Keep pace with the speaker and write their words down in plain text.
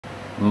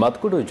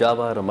මත්කුඩු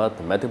ජාවාර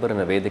මත්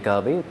මැතිවරණ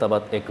වේදිකාවේ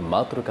තවත් එක්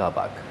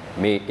මාතෘකාවක්.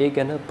 මේ ඒ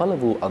ගැන පළ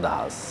වූ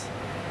අදහස්.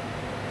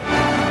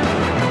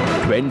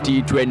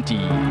 2020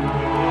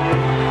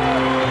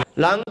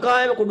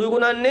 ලංකාවේ කුඩු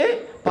විකුණන්නේ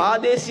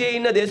ප්‍රාදේශීය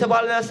ඉන්න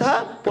දේශපාලනය සහ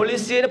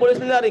පොලිසියේ පොලිස්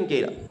නිලධාරීන්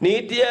කියලා.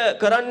 නීතිය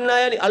කරන්න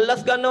අය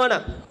අල්ලස් ගන්නවා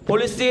නම්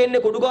පොලිසියේ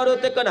ඉන්නේ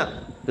කුඩුකාරයොත් එක්ක නම්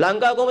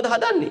ලංකාව කොහොමද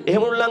හදන්නේ?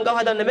 එහෙම උණු ලංකාව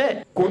හදන්න බෑ.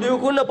 කුඩු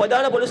විකුණන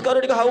ප්‍රධාන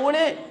පොලිස්කාරයෝ ටික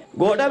හවුනේ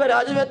ගෝඨාභය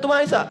රාජමහත්තුමා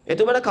නිසා.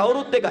 එතුමාට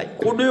කවුරුත් එකයි.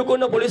 කුඩු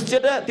විකුණන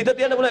පොලිසියට තිත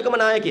තියන්න පුළුවන් එකම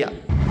නායකයා.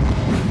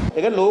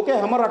 ඒක ලෝකේ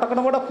හැම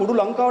රටකටම වඩා කුඩු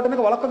ලංකාවට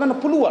මේක වළක්ව ගන්න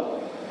පුළුවන්.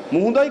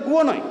 මුහුදයි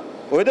ගුවනයි.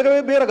 ඔය දෙක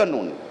මේ බේර ගන්න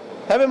ඕනේ.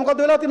 හැබැයි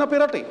මොකද වෙලා තියෙන්නේ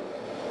අපේ රටේ?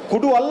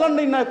 කුඩු අල්ලන්න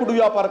ඉන්න අය කුඩු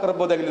ව්‍යාපාර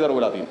කරපුවා දැකලා දරුවෝ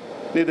වෙලා තියෙනවා.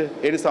 නේද?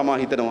 ඒ නිසා මා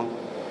හිතනවා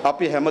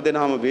අපි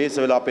හැමදෙනාම වේස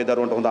වෙලා අපේ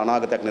දරුවන්ට හොඳ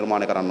අනාගතයක්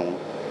නිර්මාණය කරන්න ඕන.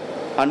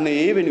 අන්න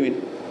ඒ වෙනුවෙන්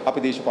අපි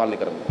දේශපාලනය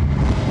කරමු.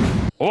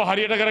 ඔය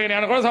හරියට කරගෙන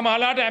යනකොට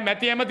සමහරලාට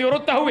මැති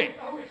ඇමතිවරුත් අහුවේ.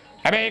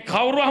 හැබැයි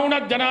කවුරු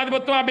අහුණත්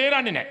ජනාධිපතිතුමා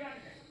බේරන්නේ නැහැ.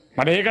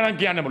 මට ඒක නම්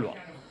කියන්න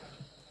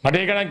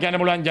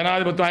පුළුවන්.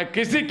 ජනාධිපතිතුමා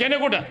කිසි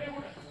කෙනෙකුට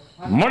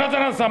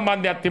මොනතරම්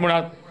සම්බන්ධයක්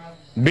තිබුණත්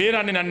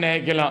බේරන්නේ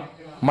නැහැ කියලා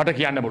මට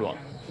කියන්න පුළුවන්.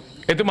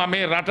 එතුමා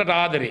මේ රටට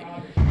ආදරේ.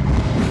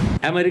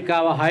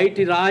 ඇමරිකාව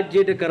හයිටි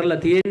රාජ්‍යයට කරලා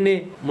තියෙන්නේ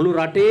මුළු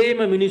රටේම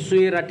මිනිස්සු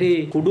ඒ රටේ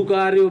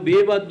කුඩුකාරයෝ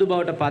බේබද්දු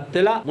බවට පත්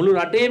වෙලා මුළු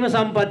රටේම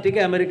සම්පත් ටික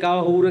ඇමරිකාව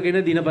හූරගෙන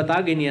දිනපතා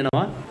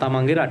ගෙනියනවා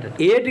තමන්ගේ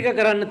රටට. ඒ ටික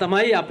කරන්න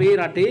තමයි අපේ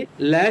රටේ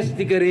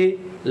ලෑස්ති කරේ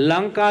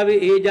ලංකාවේ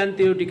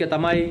ඒජන්තයෝ ටික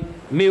තමයි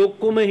මේ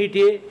ඔක්කොම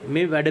හිටියේ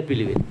මේ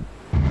වැඩපිළිවෙල.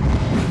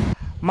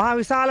 මහා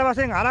විශාල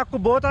වශයෙන්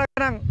අරක්කු බෝතල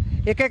ගණන්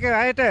එක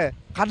අයට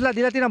කඩලා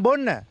දීලා තියෙන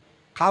බොන්න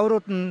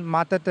කවුරුත්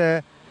මතට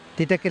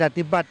තිත කියලා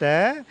තිබ්බට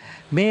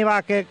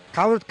මේවා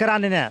කවුරුත්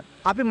කරන්නේ නැහැ.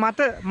 අපි මත්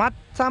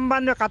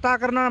සම්බන්ධව කතා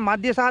කරනවා නම්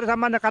මධ්‍යසාර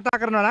සම්බන්ධව කතා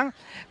කරනවා නම්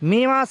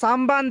මේවා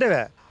සම්බන්ධව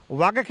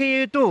වගකිය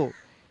යුතු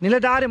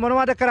නිලධාරි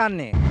මොනවද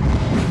කරන්නේ?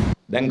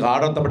 දැන්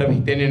කාටවත් අපිට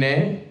හිතෙන්නේ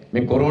නැහැ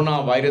මේ කොරෝනා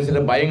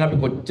වෛරසයට බයෙන්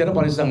අපි කොච්චර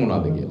පරිස්සම්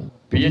වුණාද කියලා.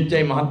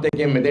 PHI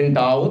මහත්තයගෙන්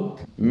මෙතෙන්ට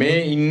ආවොත් මේ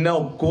ඉන්න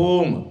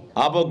ඔක්කොම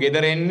ආපහු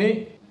ගෙදර එන්නේ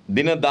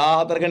දින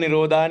 14ක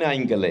නිරෝධායන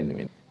අයින් කරලා ඉන්න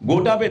වෙන්නේ.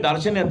 ගෝඨාභය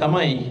දර්ශනය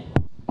තමයි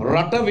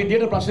රට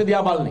විදියට ප්‍රශ්න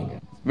දිහා බලන එක.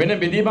 වෙන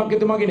බෙදීමක්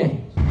එතුමාගේ නැහැ.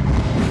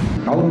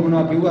 කවුරු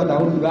මොනවා කිව්වත්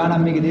අවුරුදු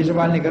ගාණක් මේකේ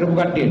දේශපාලනය කරපු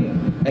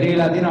කට්ටියට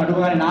ඇරිලා තියෙන අඩු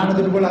ගානේ නාන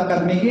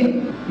දුර්වලකත් මේකේ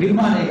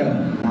නිර්මාණය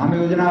කරනවා. නාම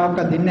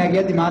යෝජනාවක්වත් දෙන්නේ නැහැ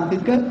කියද්දි මාත්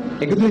එක්ක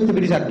එකතු වෙච්ච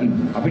පිරිසක්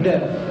ඉන්නවා. අපිට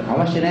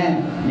අවශ්‍ය නැහැ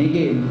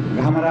මේකේ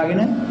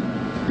ගහමරාගෙන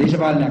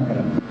දේශපාලනයක්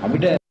කරන්න.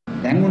 අපිට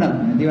දැන් උනත්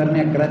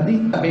මැතිවරණයක් කරද්දී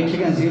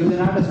අපේක්ෂකයන් සියලු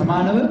දෙනාට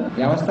සමානව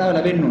ඒ අවස්ථාව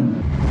ලැබෙන්න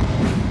ඕනේ.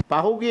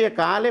 පහුගිය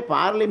කාලේ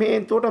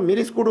පාර්ලිමේන්තුවට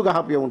මිරිස් කුඩු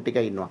ගහපු උන් ටික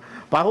ඉන්නවා.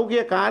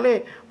 පහුගිය කාලේ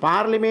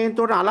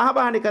පාර්ලිමේන්තුවට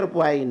අලහබානි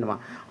කරපු අය ඉන්නවා.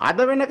 අද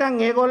වෙනකන්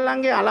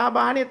ඒගොල්ලන්ගේ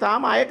අලහබානි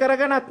තාම අය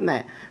කරගෙනත්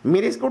නැහැ.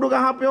 මිරිස් කුඩු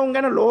ගහපු උන්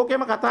ගැන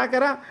ලෝකෙම කතා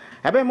කරා.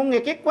 හැබැයි මුන්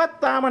එකෙක්වත්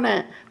තාම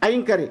නැහැ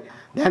අයින් කරේ.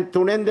 දැන්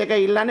 3න්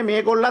 2 ඉල්ලන්නේ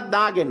මේගොල්ලත්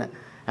දාගෙන.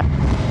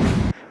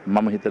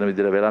 මම හිතන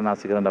විදිහට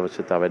වෙලානාසි කරන්න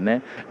අවශ්‍යතාවයක්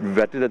නැහැ.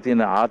 වැටිලා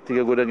තියෙන ආර්ථික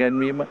ගොඩ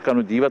ගැනීම,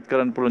 කණු ජීවත්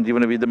කරන්න පුළුවන්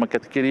ජීවන වියදමක්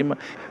ඇති කිරීම,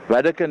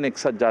 වැඩ කරන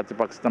එක්සත් ජාතික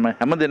පක්ෂ තමයි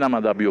හැමදේනම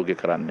අද අභියෝගය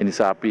කරන්නේ. ඒ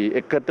නිසා අපි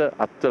එකට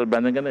අත්වල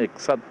බැඳගෙන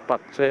එක්සත්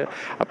පක්ෂය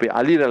අපි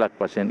අලිරලක්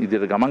වශයෙන්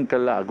ඉදිරියට ගමන්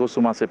කළා.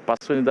 අගෝස්තු මාසේ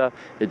 5 වෙනිදා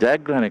ඒ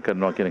ජයග්‍රහණය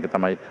කරනවා කියන එක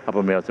තමයි අප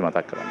මේ අවස්ථාවේ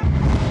මතක් කරන්නේ.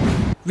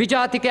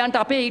 විජාතිකයන්ට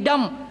අපේ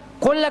ඉඩම්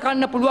කොල්ල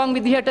කන්න පුළුවන්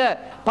විදිහට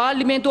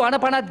පාර්ලිමේන්තු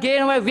අනපනත්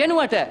ගේනව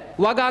වෙනුවට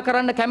වගා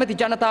කරන්න කැමති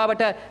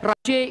ජනතාවට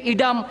රජයේ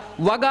ඉඩම්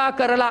වගා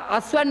කරලා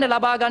අස්වැන්න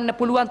ලබා ගන්න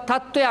පුළුවන්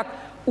තත්ත්වයක්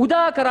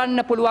උදා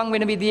කරන්න පුළුවන්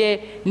වෙන විදිහේ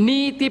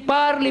නීති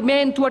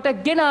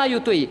පාර්ලිමේන්තුවට ගෙනා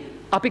යුතුයි.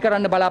 අපි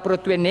කරන්න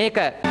බලාපොරොත්තු වෙන්නේ ඒක.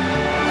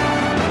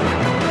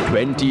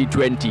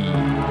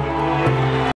 2020